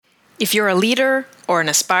If you're a leader or an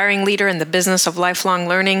aspiring leader in the business of lifelong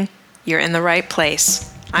learning, you're in the right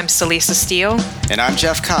place. I'm Celisa Steele. And I'm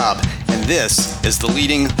Jeff Cobb, and this is the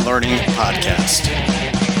Leading Learning Podcast.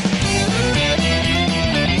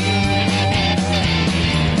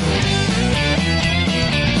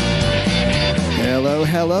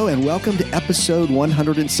 Hello, and welcome to episode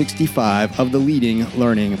 165 of the Leading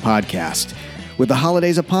Learning Podcast. With the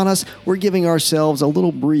holidays upon us, we're giving ourselves a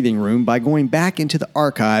little breathing room by going back into the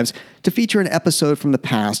archives to feature an episode from the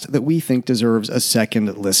past that we think deserves a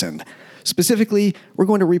second listen. Specifically, we're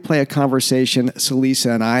going to replay a conversation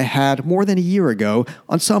Celisa and I had more than a year ago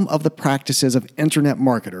on some of the practices of internet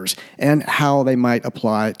marketers and how they might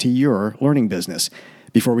apply to your learning business.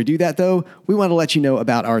 Before we do that, though, we want to let you know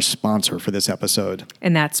about our sponsor for this episode.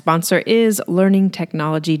 And that sponsor is Learning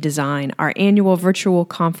Technology Design, our annual virtual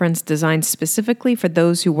conference designed specifically for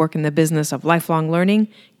those who work in the business of lifelong learning,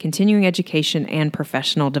 continuing education, and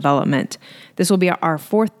professional development. This will be our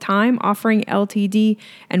fourth time offering LTD,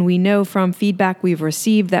 and we know from feedback we've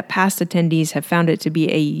received that past attendees have found it to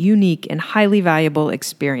be a unique and highly valuable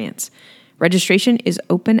experience. Registration is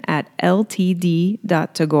open at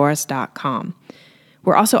ltd.tagoras.com.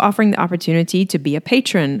 We're also offering the opportunity to be a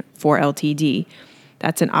patron for LTD.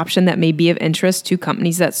 That's an option that may be of interest to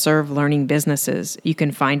companies that serve learning businesses. You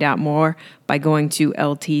can find out more by going to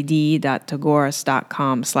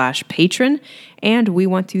ltd.tagoras.com/patron. And we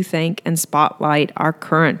want to thank and spotlight our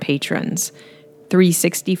current patrons: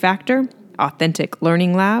 360 Factor, Authentic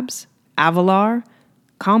Learning Labs, Avalar,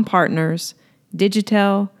 ComPartners,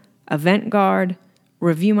 Digitel, EventGuard,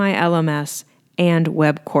 Review My LMS, and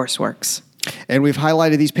Web Courseworks. And we've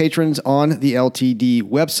highlighted these patrons on the LTD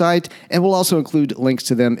website, and we'll also include links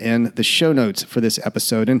to them in the show notes for this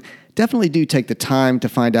episode. And definitely do take the time to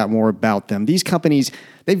find out more about them. These companies,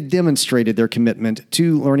 they've demonstrated their commitment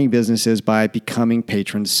to learning businesses by becoming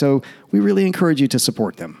patrons, so we really encourage you to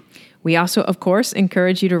support them. We also, of course,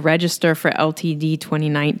 encourage you to register for LTD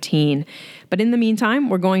 2019. But in the meantime,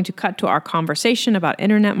 we're going to cut to our conversation about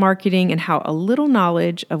internet marketing and how a little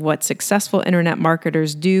knowledge of what successful internet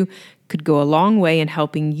marketers do could go a long way in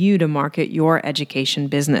helping you to market your education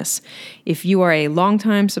business. If you are a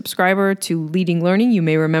longtime subscriber to Leading Learning, you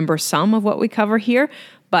may remember some of what we cover here,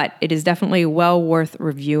 but it is definitely well worth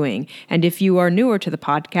reviewing. And if you are newer to the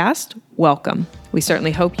podcast, welcome. We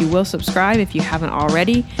certainly hope you will subscribe if you haven't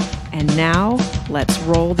already. And now, let's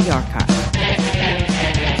roll the archive.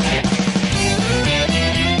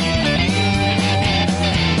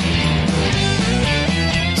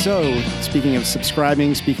 So, speaking of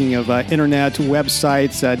subscribing, speaking of internet,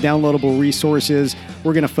 websites, downloadable resources,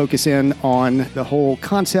 we're going to focus in on the whole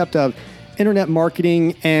concept of internet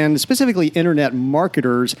marketing and specifically internet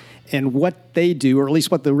marketers and what they do, or at least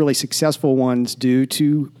what the really successful ones do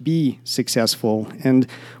to be successful. And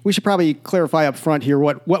we should probably clarify up front here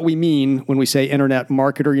what we mean when we say internet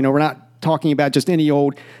marketer. You know, we're not talking about just any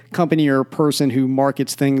old company or person who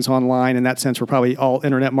markets things online. In that sense, we're probably all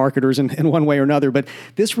internet marketers in one way or another. But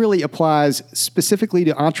this really applies specifically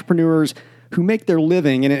to entrepreneurs who make their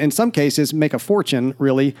living, and in some cases make a fortune,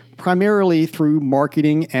 really, primarily through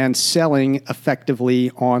marketing and selling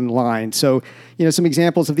effectively online. So, you know, some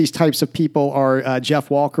examples of these types of people are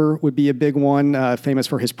Jeff Walker would be a big one, famous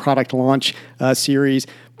for his product launch series.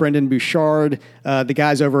 Brendan Bouchard, the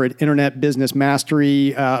guys over at Internet Business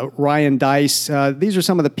Mastery, Ryan Deiss. These are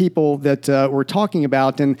some of the people that we're talking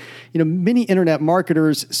about. And, you know, many internet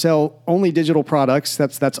marketers sell only digital products.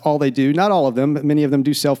 That's all they do. Not all of them, but many of them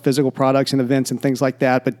do sell physical products and events and things like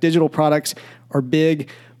that. But digital products are big.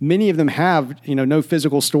 Many of them have, you know, no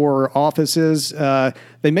physical store or offices.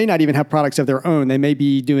 They may not even have products of their own. They may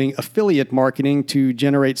be doing affiliate marketing to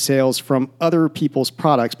generate sales from other people's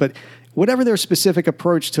products. But whatever their specific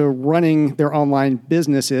approach to running their online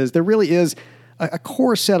business is, there really is a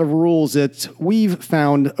core set of rules that we've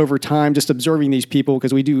found over time, just observing these people,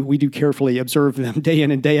 because we do carefully observe them day in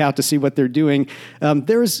and day out to see what they're doing.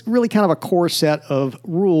 There's really kind of a core set of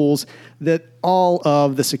rules that all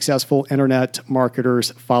of the successful internet marketers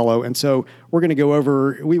follow. And so we're going to go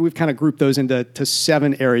over, we've kind of grouped those into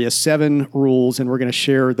 7 areas, 7 rules, and we're going to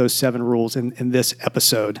share those 7 rules in this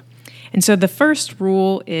episode. And so the first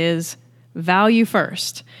rule is value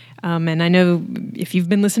first. And I know if you've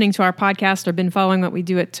been listening to our podcast or been following what we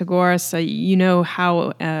do at Tagoras, you know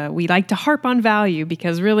how we like to harp on value,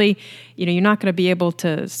 because really, you know, you're not going to be able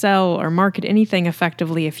to sell or market anything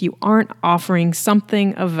effectively if you aren't offering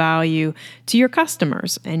something of value to your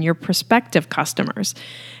customers and your prospective customers.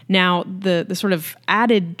 Now, the sort of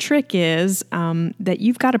added trick is that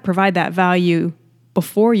you've got to provide that value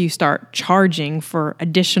before you start charging for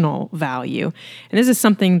additional value. And this is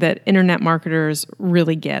something that internet marketers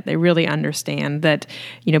really get. They really understand that,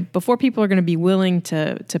 before people are going to be willing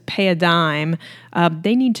to pay a dime,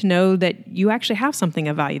 they need to know that you actually have something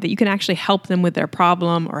of value, that you can actually help them with their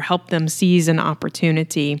problem or help them seize an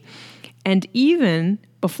opportunity. And even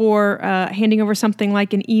before handing over something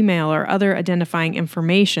like an email or other identifying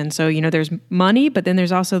information. So, there's money, but then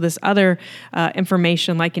there's also this other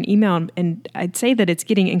information like an email. And I'd say that it's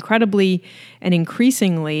getting incredibly and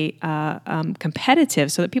increasingly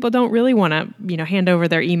competitive, so that people don't really want to, hand over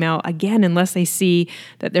their email again unless they see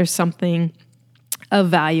that there's something of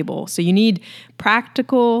valuable. So you need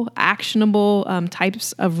practical, actionable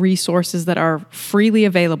types of resources that are freely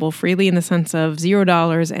available, freely in the sense of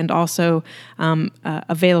 $0, and also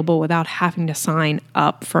available without having to sign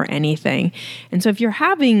up for anything. And so if you're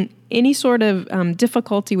having any sort of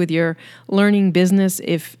difficulty with your learning business,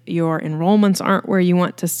 if your enrollments aren't where you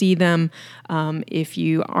want to see them, if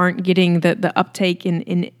you aren't getting the uptake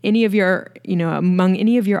in any of your, among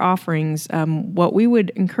any of your offerings, what we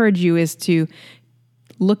would encourage you is to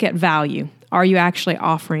look at value. Are you actually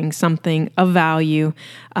offering something of value?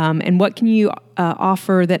 And what can you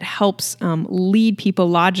offer that helps lead people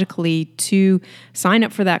logically to sign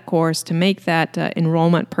up for that course, to make that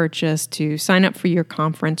enrollment purchase, to sign up for your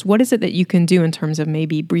conference? What is it that you can do in terms of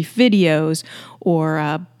maybe brief videos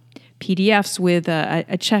or PDFs with a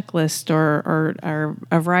checklist or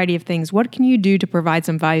a variety of things? What can you do to provide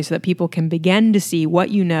some value so that people can begin to see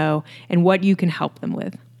what you know and what you can help them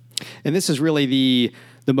with? And this is really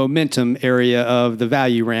the momentum area of the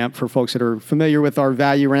value ramp for folks that are familiar with our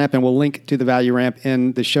value ramp, and we'll link to the value ramp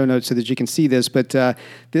in the show notes so that you can see this. But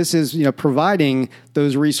this is, providing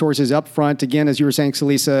those resources up front. Again, as you were saying,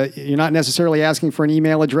 Celisa, you're not necessarily asking for an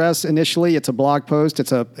email address initially. It's a blog post.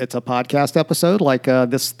 It's a podcast episode like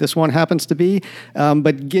this one happens to be.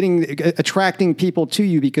 But attracting people to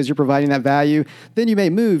you because you're providing that value. Then you may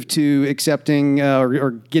move to accepting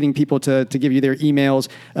or getting people to give you their emails.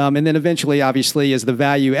 And then eventually, obviously, as the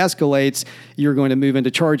value escalates, you're going to move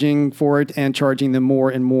into charging for it and charging them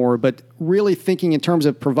more and more. But really thinking in terms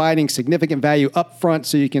of providing significant value up front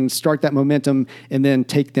so you can start that momentum and then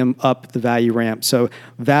take them up the value ramp. So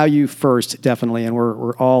value first, definitely, and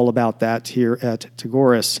we're all about that here at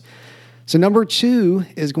Tagoras. So number 2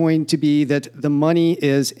 is going to be that the money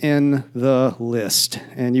is in the list.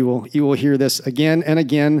 And you will hear this again and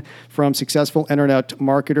again from successful internet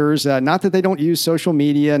marketers. Not that they don't use social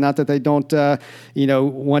media, not that they don't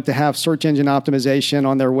want to have search engine optimization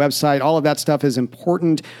on their website. All of that stuff is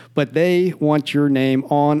important, but they want your name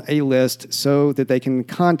on a list so that they can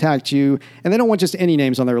contact you. And they don't want just any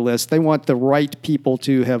names on their list. They want the right people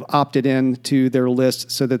to have opted in to their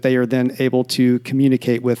list so that they are then able to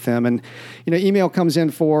communicate with them. And email comes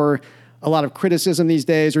in for a lot of criticism these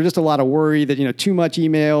days, or just a lot of worry that, too much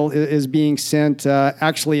email is being sent.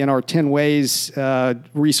 Actually, in our 10 ways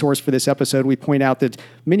resource for this episode, we point out that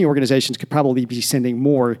many organizations could probably be sending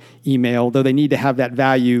more email, though they need to have that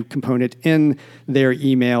value component in their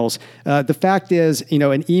emails. The fact is,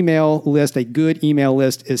 an email list, a good email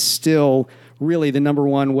list, is still really the number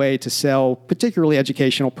one way to sell particularly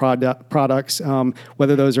educational products,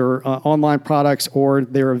 whether those are online products or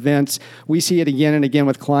their events. We see it again and again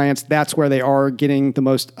with clients. That's where they are getting the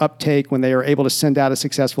most uptake, when they are able to send out a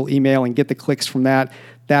successful email and get the clicks from that.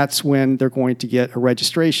 That's when they're going to get a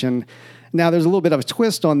registration. Now, there's a little bit of a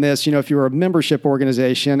twist on this. If you're a membership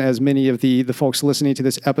organization, as many of the folks listening to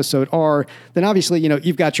this episode are, then obviously,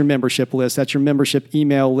 you've got your membership list. That's your membership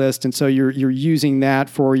email list. And so you're using that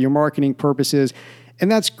for your marketing purposes. And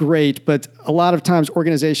that's great, but a lot of times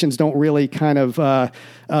organizations don't really kind of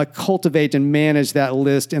cultivate and manage that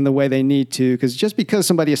list in the way they need to, because just because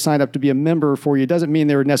somebody has signed up to be a member for you doesn't mean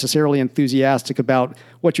they're necessarily enthusiastic about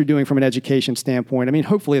what you're doing from an education standpoint. I mean,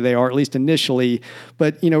 hopefully they are, at least initially,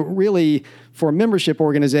 but really for a membership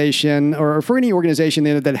organization or for any organization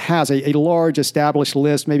that has a large established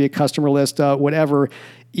list, maybe a customer list, whatever,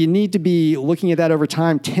 you need to be looking at that over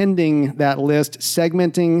time, tending that list,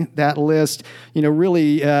 segmenting that list,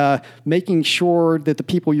 really making sure that the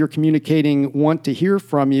people you're communicating want to hear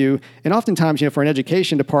from you. And oftentimes, for an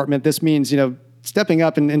education department, this means, stepping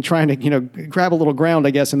up and trying to, grab a little ground,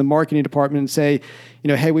 I guess, in the marketing department and say,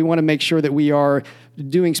 hey, we want to make sure that we are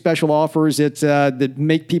doing special offers that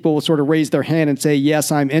make people sort of raise their hand and say,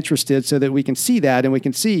 yes, I'm interested, so that we can see that, and we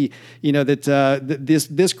can see, that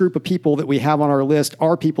this group of people that we have on our list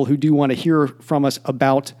are people who do want to hear from us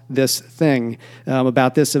about this thing,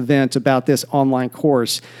 about this event, about this online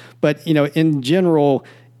course. But, in general,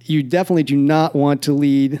 you definitely do not want to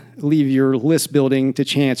leave your list building to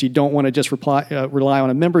chance. You don't want to just rely on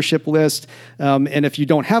a membership list. And if you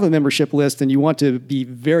don't have a membership list, then you want to be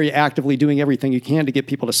very actively doing everything you can to get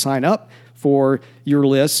people to sign up for your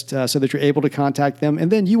list so that you're able to contact them.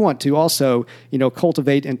 And then you want to also,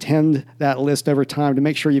 cultivate and tend that list over time to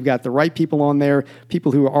make sure you've got the right people on there,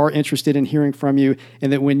 people who are interested in hearing from you,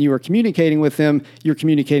 and that when you are communicating with them, you're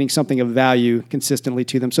communicating something of value consistently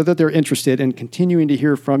to them so that they're interested in continuing to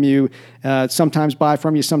hear from you, sometimes buy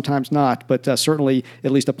from you, sometimes not, but certainly at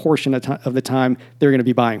least a portion of the time they're going to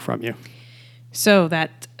be buying from you. So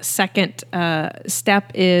that second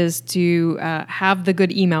step is to have the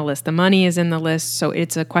good email list. The money is in the list, so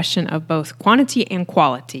it's a question of both quantity and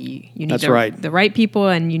quality. You need the right people,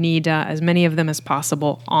 and you need as many of them as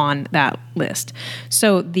possible on that list.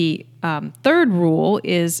 So the third rule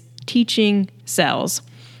is teaching sells.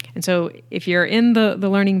 And so if you're in the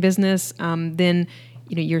learning business, then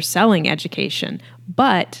you're selling education.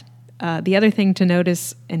 But the other thing to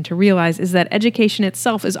notice and to realize is that education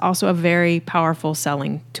itself is also a very powerful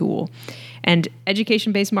selling tool. And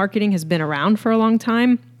education-based marketing has been around for a long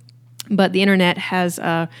time, but the internet has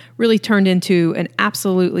really turned into an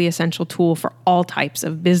absolutely essential tool for all types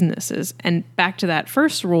of businesses. And back to that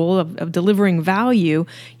first rule of delivering value,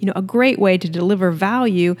 a great way to deliver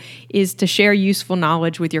value is to share useful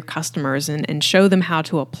knowledge with your customers and show them how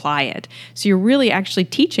to apply it. So you're really actually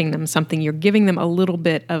teaching them something. You're giving them a little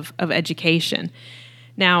bit of education.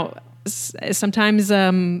 Now, sometimes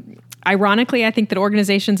ironically, I think that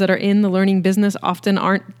organizations that are in the learning business often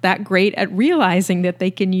aren't that great at realizing that they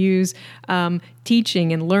can use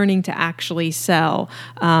teaching and learning to actually sell,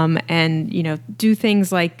 and do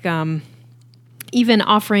things like even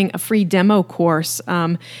offering a free demo course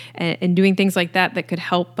and doing things like that could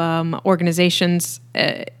help organizations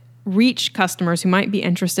reach customers who might be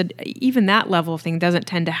interested. Even that level of thing doesn't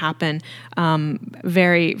tend to happen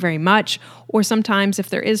very, very much. Or sometimes if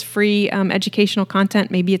there is free educational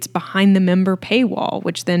content, maybe it's behind the member paywall,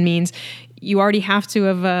 which then means you already have to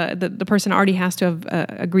have, the person already has to have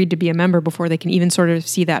agreed to be a member before they can even sort of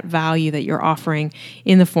see that value that you're offering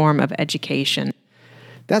in the form of education.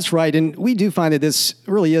 That's right. And we do find that this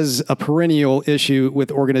really is a perennial issue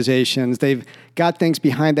with organizations. They've got things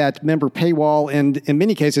behind that member paywall. And in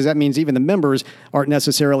many cases, that means even the members aren't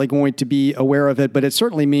necessarily going to be aware of it. But it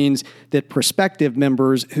certainly means that prospective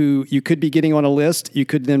members who you could be getting on a list, you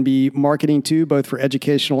could then be marketing to, both for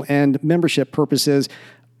educational and membership purposes,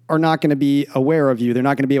 are not going to be aware of you. They're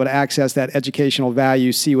not going to be able to access that educational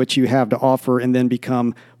value, see what you have to offer, and then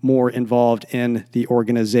become more involved in the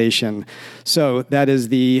organization. So that is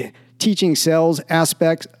the teaching sales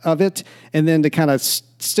aspect of it. And then to kind of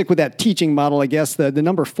stick with that teaching model, I guess the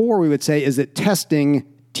number 4 we would say is that testing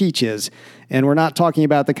teaches. And we're not talking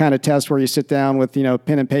about the kind of test where you sit down with,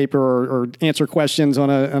 pen and paper or answer questions on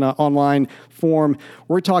an online form.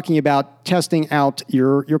 We're talking about testing out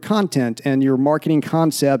your content and your marketing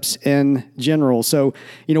concepts in general. So,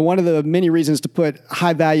 one of the many reasons to put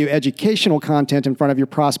high-value educational content in front of your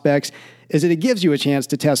prospects is that it gives you a chance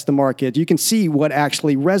to test the market. You can see what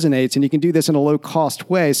actually resonates, and you can do this in a low-cost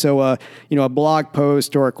way. So, a blog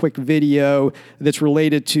post or a quick video that's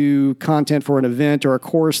related to content for an event or a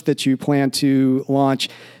course that you plan to launch,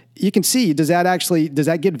 you can see, does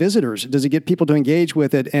that get visitors? Does it get people to engage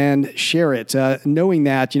with it and share it? Knowing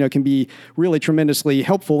that, can be really tremendously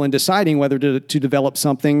helpful in deciding whether to develop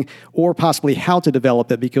something or possibly how to develop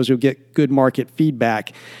it, because you'll get good market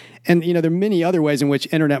feedback. And, there are many other ways in which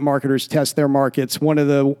internet marketers test their markets. One of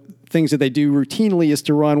the things that they do routinely is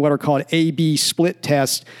to run what are called A/B split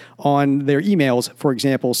tests on their emails, for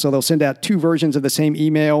example. So they'll send out 2 versions of the same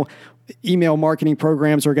email. Email marketing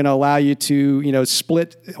programs are going to allow you to,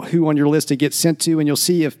 split who on your list it gets sent to, and you'll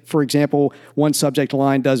see if, for example, one subject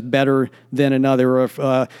line does better than another, or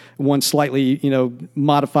if one slightly,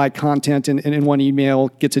 modified content in one email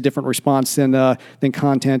gets a different response than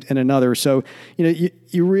content in another. So,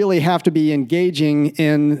 you really have to be engaging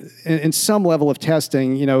in some level of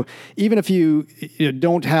testing. Even if you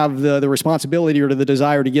don't have the responsibility or the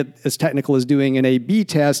desire to get as technical as doing an A/B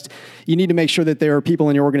test, you need to make sure that there are people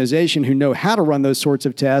in your organization who know how to run those sorts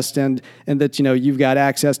of tests, and that you've got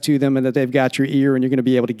access to them, and that they've got your ear, and you're going to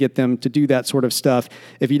be able to get them to do that sort of stuff.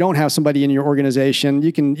 If you don't have somebody in your organization,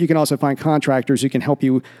 you can also find contractors who can help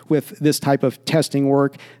you with this type of testing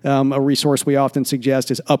work. A resource we often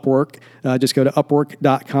suggest is Upwork. Just go to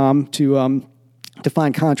Upwork.com to to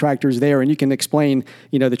find contractors there, and you can explain,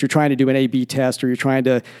 that you're trying to do an A/B test or you're trying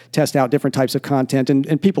to test out different types of content,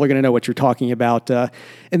 and people are going to know what you're talking about.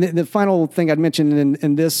 And the final thing I'd mention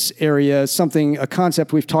in this area is a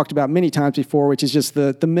concept we've talked about many times before, which is just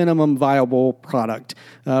the minimum viable product.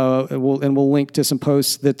 We'll link to some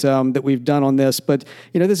posts that we've done on this, but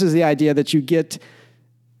this is the idea that you get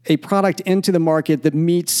a product into the market that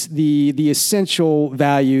meets the essential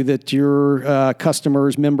value that your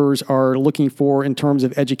customers, members are looking for in terms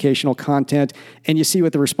of educational content, and you see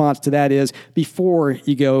what the response to that is before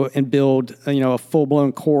you go and build a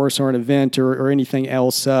full-blown course or an event or anything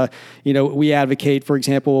else. We advocate, for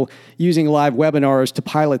example, using live webinars to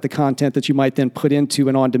pilot the content that you might then put into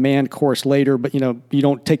an on-demand course later, but you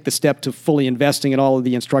don't take the step to fully investing in all of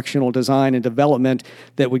the instructional design and development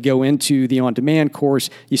that would go into the on-demand course.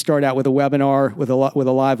 You start out with a webinar with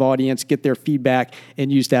a live audience, get their feedback, and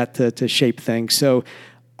use that to shape things. So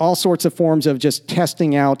all sorts of forms of just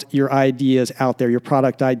testing out your ideas out there, your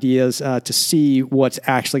product ideas, to see what's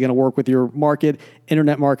actually going to work with your market.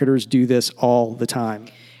 Internet marketers do this all the time.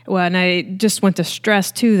 Well, and I just want to stress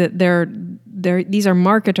too that these are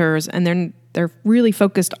marketers, and they're really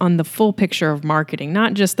focused on the full picture of marketing,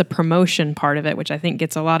 not just the promotion part of it, which I think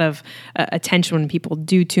gets a lot of attention when people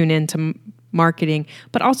do tune into marketing,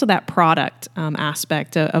 but also that product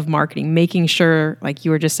aspect of marketing, making sure, like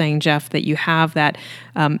you were just saying, Jeff, that you have that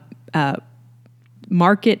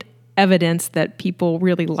market evidence that people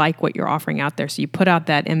really like what you're offering out there. So you put out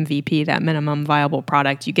that MVP, that minimum viable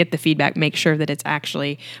product, you get the feedback, make sure that it's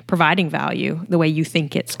actually providing value the way you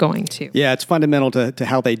think it's going to. Yeah, it's fundamental to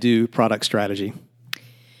how they do product strategy.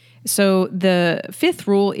 So the fifth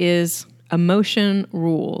rule is emotion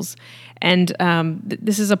rules. And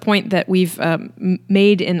this is a point that we've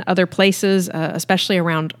made in other places, especially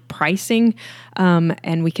around pricing.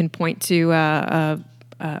 And we can point to a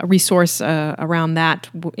resource around that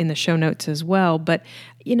in the show notes as well. But,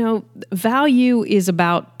 value is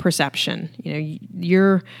about perception.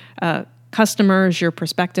 Your customers, your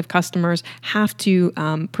prospective customers have to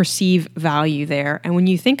perceive value there. And when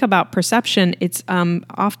you think about perception, it's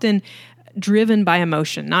often driven by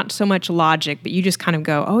emotion, not so much logic, but you just kind of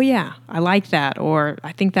go, oh yeah, I like that, or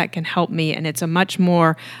I think that can help me. And it's a much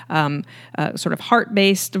more sort of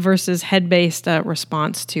heart-based versus head-based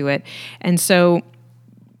response to it. And so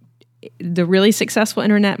the really successful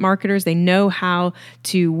internet marketers, they know how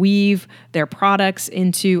to weave their products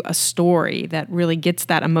into a story that really gets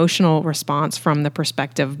that emotional response from the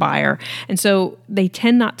prospective buyer. And so they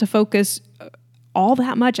tend not to focus all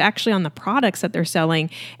that much actually on the products that they're selling,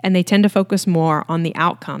 and they tend to focus more on the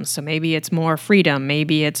outcomes. So maybe it's more freedom,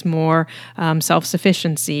 maybe it's more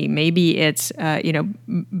self-sufficiency, maybe it's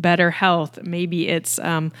better health, maybe it's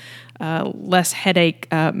less headache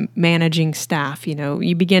managing staff.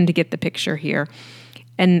 You begin to get the picture here.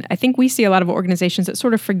 And I think we see a lot of organizations that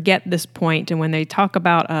sort of forget this point, and when they talk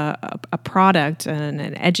about a product and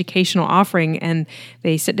an educational offering, and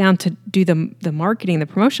they sit down to do the marketing, the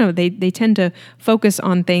promotion of it, they tend to focus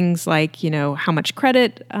on things like how much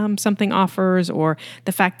credit something offers, or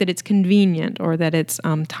the fact that it's convenient, or that it's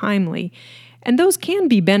timely. And those can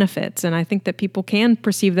be benefits, and I think that people can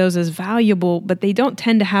perceive those as valuable, but they don't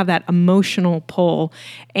tend to have that emotional pull.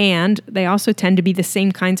 And they also tend to be the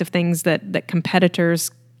same kinds of things that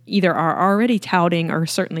competitors either are already touting or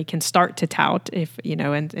certainly can start to tout,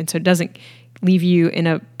 and so it doesn't leave you in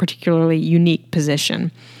a particularly unique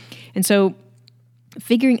position. And so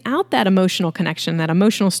figuring out that emotional connection, that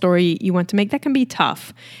emotional story you want to make, that can be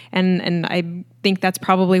tough. And I think that's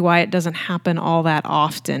probably why it doesn't happen all that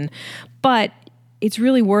often. But it's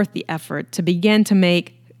really worth the effort to begin to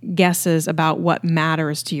make guesses about what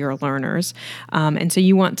matters to your learners. And so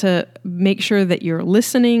you want to make sure that you're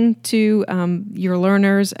listening to your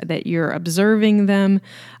learners, that you're observing them.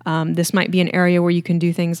 This might be an area where you can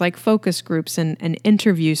do things like focus groups and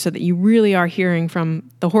interviews, so that you really are hearing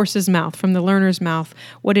from the horse's mouth, from the learner's mouth,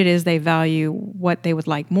 what it is they value, what they would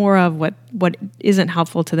like more of, what isn't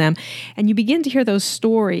helpful to them. And you begin to hear those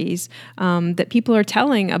stories that people are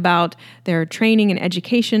telling about their training and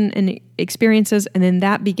education and experiences, and then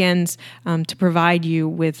that begins to provide you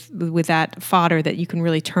with that fodder that you can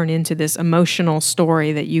really turn into this emotional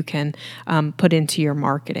story that you can put into your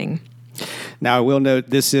marketing. Now, I will note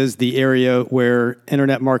this is the area where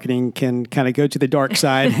internet marketing can kind of go to the dark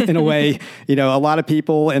side in a way. A lot of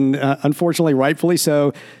people, and unfortunately, rightfully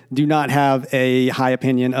so, do not have a high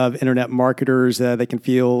opinion of internet marketers. They can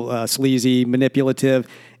feel sleazy, manipulative.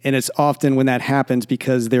 And it's often when that happens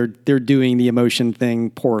because they're doing the emotion thing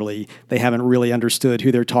poorly. They haven't really understood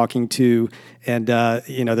who they're talking to, and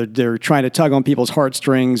they're trying to tug on people's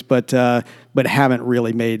heartstrings, but haven't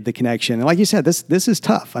really made the connection. And like you said, this is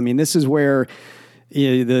tough. I mean, this is where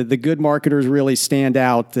the good marketers really stand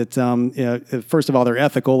out. That first of all, they're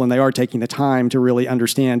ethical and they are taking the time to really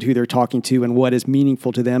understand who they're talking to and what is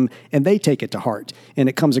meaningful to them, and they take it to heart. And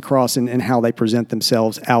it comes across in how they present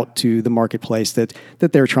themselves out to the marketplace that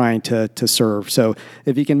they're trying to serve. So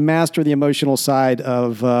if you can master the emotional side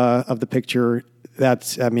of the picture,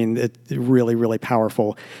 it's really, really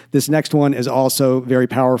powerful. This next one is also very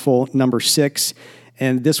powerful, number 6,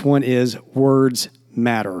 and this one is words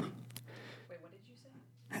matter.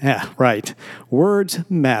 Yeah, right. Words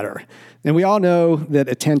matter. And we all know that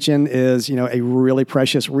attention is, a really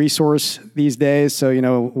precious resource these days.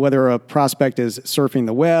 So, whether a prospect is surfing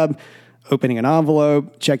the web, opening an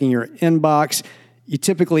envelope, checking your inbox, you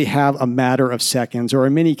typically have a matter of seconds, or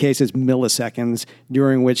in many cases, milliseconds,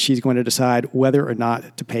 during which she's going to decide whether or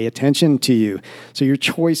not to pay attention to you. So your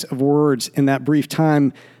choice of words in that brief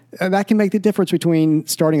time, that can make the difference between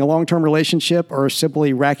starting a long-term relationship or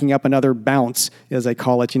simply racking up another bounce, as I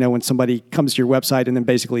call it, when somebody comes to your website and then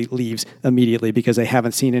basically leaves immediately because they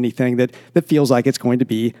haven't seen anything that feels like it's going to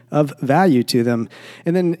be of value to them.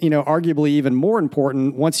 And then, arguably even more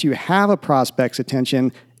important, once you have a prospect's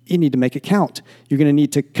attention, you need to make it count. You're going to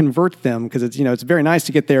need to convert them because it's very nice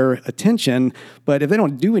to get their attention, but if they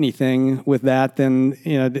don't do anything with that, then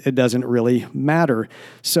it doesn't really matter.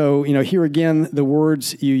 So here again, the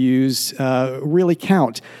words you use really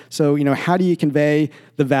count. So how do you convey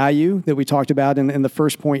the value that we talked about in the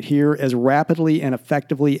first point here as rapidly and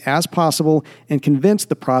effectively as possible, and convince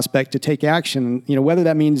the prospect to take action? Whether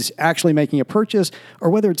that means actually making a purchase or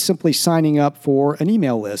whether it's simply signing up for an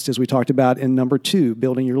email list, as we talked about in number 2,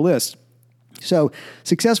 building your list. So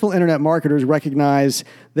successful internet marketers recognize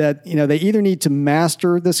that they either need to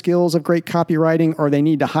master the skills of great copywriting or they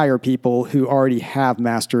need to hire people who already have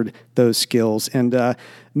mastered those skills. And in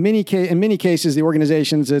many cases, the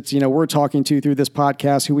organizations that we're talking to through this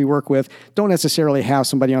podcast, who we work with, don't necessarily have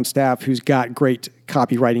somebody on staff who's got great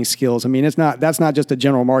copywriting skills. I mean, that's not just a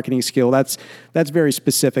general marketing skill. That's very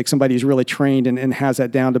specific. Somebody who's really trained and has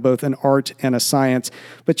that down to both an art and a science.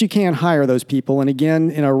 But you can hire those people. And again,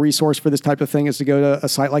 a resource for this type of thing is to go to a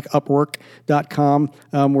site like Upwork.com,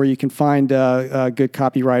 where you can find good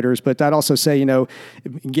copywriters. But I'd also say,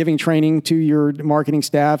 giving training to your marketing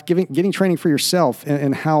staff, getting training for yourself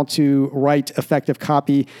and how to write effective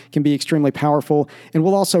copy can be extremely powerful. And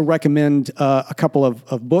we'll also recommend a couple of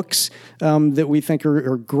books that we think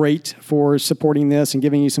are great for supporting this and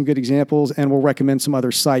giving you some good examples. And we'll recommend some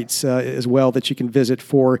other sites as well that you can visit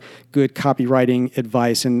for good copywriting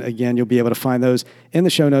advice. And again, you'll be able to find those in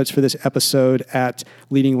the show notes for this episode at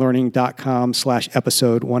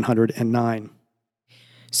leadinglearning.com/episode 109.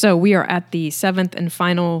 So we are at the 7th and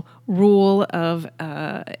final rule of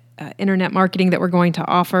internet marketing that we're going to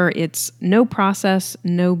offer. It's no process,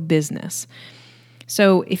 no business.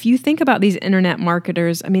 So if you think about these internet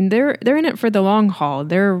marketers, they're in it for the long haul.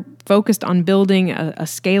 They're focused on building a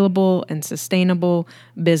scalable and sustainable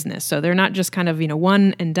business. So they're not just kind of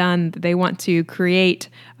one and done. They want to create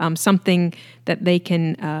something that they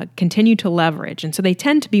can continue to leverage. And so they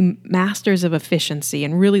tend to be masters of efficiency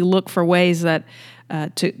and really look for ways that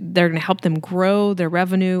they're going to help them grow their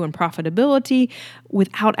revenue and profitability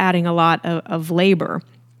without adding a lot of labor.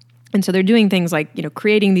 And so they're doing things like,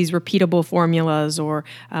 creating these repeatable formulas or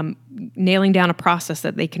nailing down a process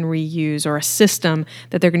that they can reuse or a system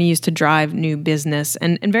that they're going to use to drive new business.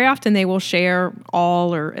 And very often they will share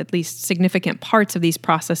all or at least significant parts of these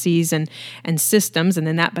processes and systems. And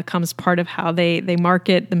then that becomes part of how they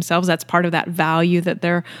market themselves. That's part of that value that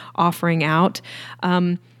they're offering out.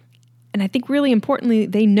 And I think really importantly,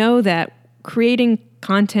 they know that creating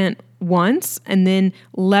content once and then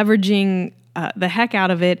leveraging the heck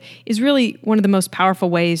out of it is really one of the most powerful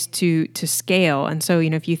ways to scale. And so,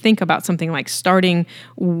 if you think about something like starting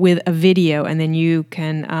with a video and then you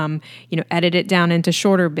can, edit it down into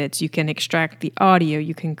shorter bits, you can extract the audio,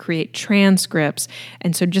 you can create transcripts.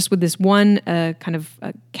 And so just with this one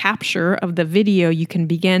capture of the video, you can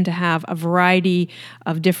begin to have a variety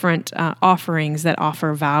of different offerings that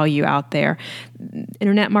offer value out there.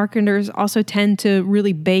 Internet marketers also tend to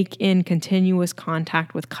really bake in continuous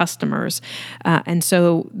contact with customers. And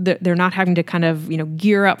so they're not having to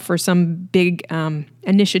gear up for some big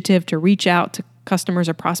initiative to reach out to customers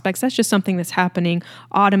or prospects. That's just something that's happening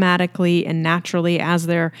automatically and naturally as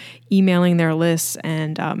they're emailing their lists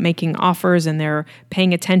and making offers, and they're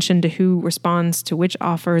paying attention to who responds to which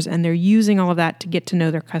offers, and they're using all of that to get to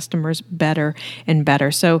know their customers better and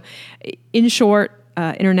better. So in short,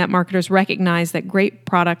 internet marketers recognize that great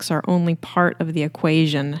products are only part of the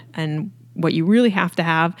equation, and what you really have to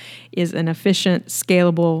have is an efficient,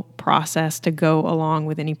 scalable process to go along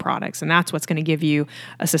with any products. And that's what's going to give you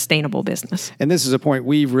a sustainable business. And this is a point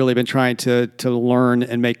we've really been trying to learn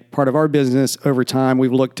and make part of our business over time.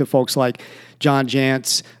 We've looked to folks like John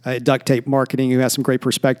Jantz at Duct Tape Marketing, who has some great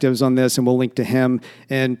perspectives on this, and we'll link to him.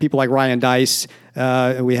 And people like Ryan Deiss.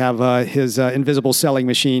 We have his invisible selling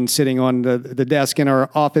machine sitting on the desk in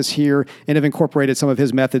our office here, and have incorporated some of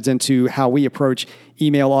his methods into how we approach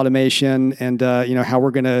email automation and how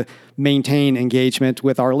we're going to maintain engagement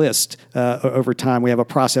with our list over time. We have a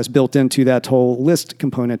process built into that whole list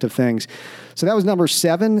component of things. So that was number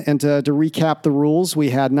 7. And to recap the rules, we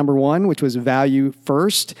had number 1, which was value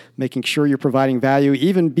first, making sure you're providing value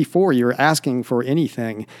even before you're asking for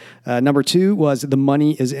anything. Number 2 was the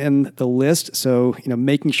money is in the list. So,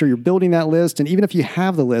 making sure you're building that list. And even if you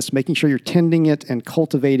have the list, making sure you're tending it and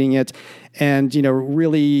cultivating it and,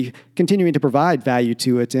 really continuing to provide value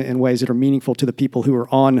to it in ways that are meaningful to the people who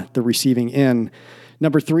are on the receiving end.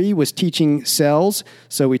 Number 3 was teaching sales.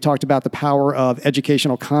 So we talked about the power of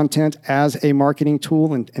educational content as a marketing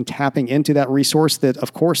tool and tapping into that resource that,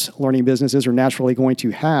 of course, learning businesses are naturally going to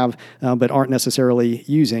have, but aren't necessarily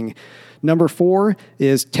using. Number 4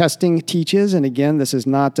 is testing teaches. And again, this is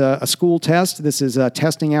not a school test. This is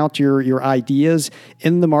testing out your ideas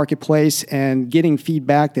in the marketplace and getting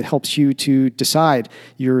feedback that helps you to decide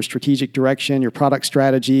your strategic direction, your product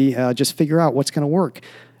strategy, just figure out what's going to work.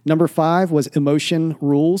 Number 5 was emotion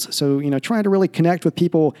rules. So, trying to really connect with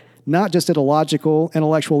people, not just at a logical,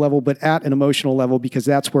 intellectual level, but at an emotional level, because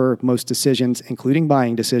that's where most decisions, including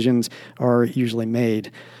buying decisions, are usually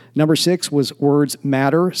made. Number 6 was words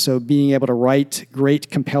matter. So being able to write great,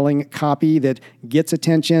 compelling copy that gets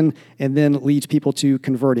attention and then leads people to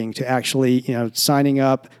converting, to actually, signing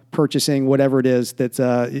up, purchasing, whatever it is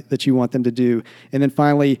that you want them to do. And then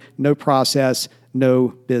finally, no process, no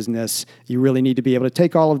business. You really need to be able to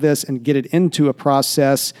take all of this and get it into a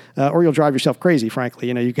process, or you'll drive yourself crazy,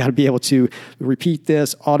 frankly. You've got to be able to repeat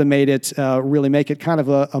this, automate it, really make it kind of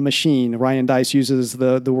a machine. Ryan Deiss uses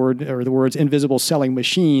the words invisible selling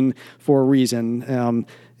machine for a reason. And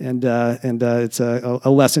it's a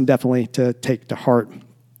lesson definitely to take to heart.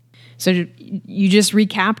 So you just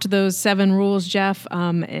recapped those 7 rules, Jeff,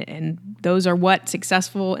 and those are what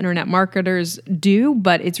successful internet marketers do,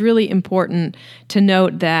 but it's really important to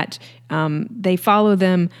note that they follow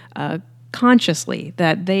them consciously,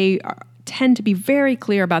 that they tend to be very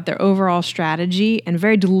clear about their overall strategy and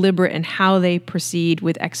very deliberate in how they proceed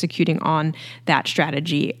with executing on that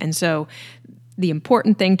strategy. And so the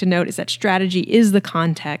important thing to note is that strategy is the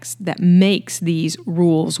context that makes these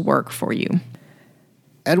rules work for you.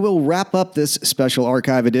 And we'll wrap up this special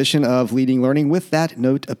archive edition of Leading Learning with that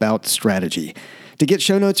note about strategy. To get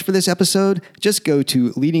show notes for this episode, just go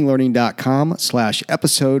to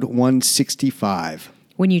leadinglearning.com/episode 165.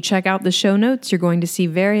 When you check out the show notes, you're going to see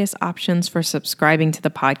various options for subscribing to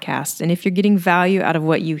the podcast. And if you're getting value out of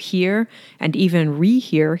what you hear and even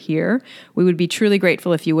rehear here, we would be truly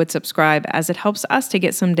grateful if you would subscribe, as it helps us to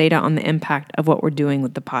get some data on the impact of what we're doing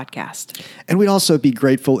with the podcast. And we'd also be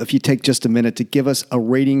grateful if you take just a minute to give us a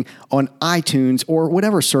rating on iTunes or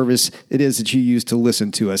whatever service it is that you use to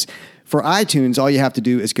listen to us. For iTunes, all you have to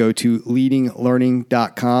do is go to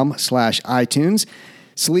leadinglearning.com/iTunes.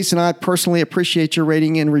 Celeste and I personally appreciate your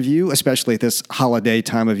rating and review, especially at this holiday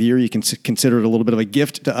time of year. You can consider it a little bit of a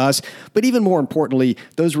gift to us. But even more importantly,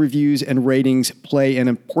 those reviews and ratings play an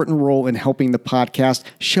important role in helping the podcast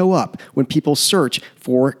show up when people search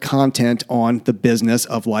for content on the business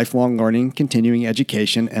of lifelong learning, continuing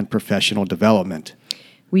education, and professional development.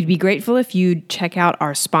 We'd be grateful if you'd check out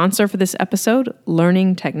our sponsor for this episode,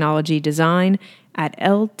 Learning Technology Design, at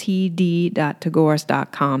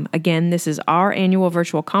ltd.tagores.com. Again, this is our annual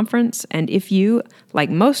virtual conference, and if you, like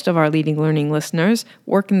most of our Leading Learning listeners,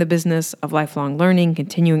 work in the business of lifelong learning,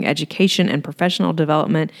 continuing education, and professional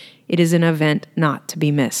development, it is an event not to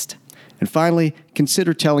be missed. And finally,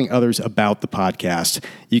 consider telling others about the podcast.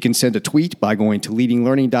 You can send a tweet by going to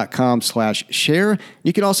leadinglearning.com/share.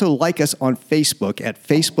 You can also like us on Facebook at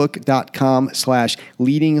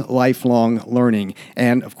facebook.com/leadinglifelonglearning.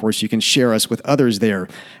 And of course, you can share us with others there.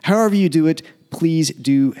 However you do it, please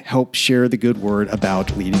do help share the good word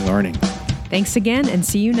about Leading Learning. Thanks again, and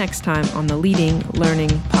see you next time on the Leading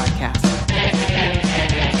Learning Podcast.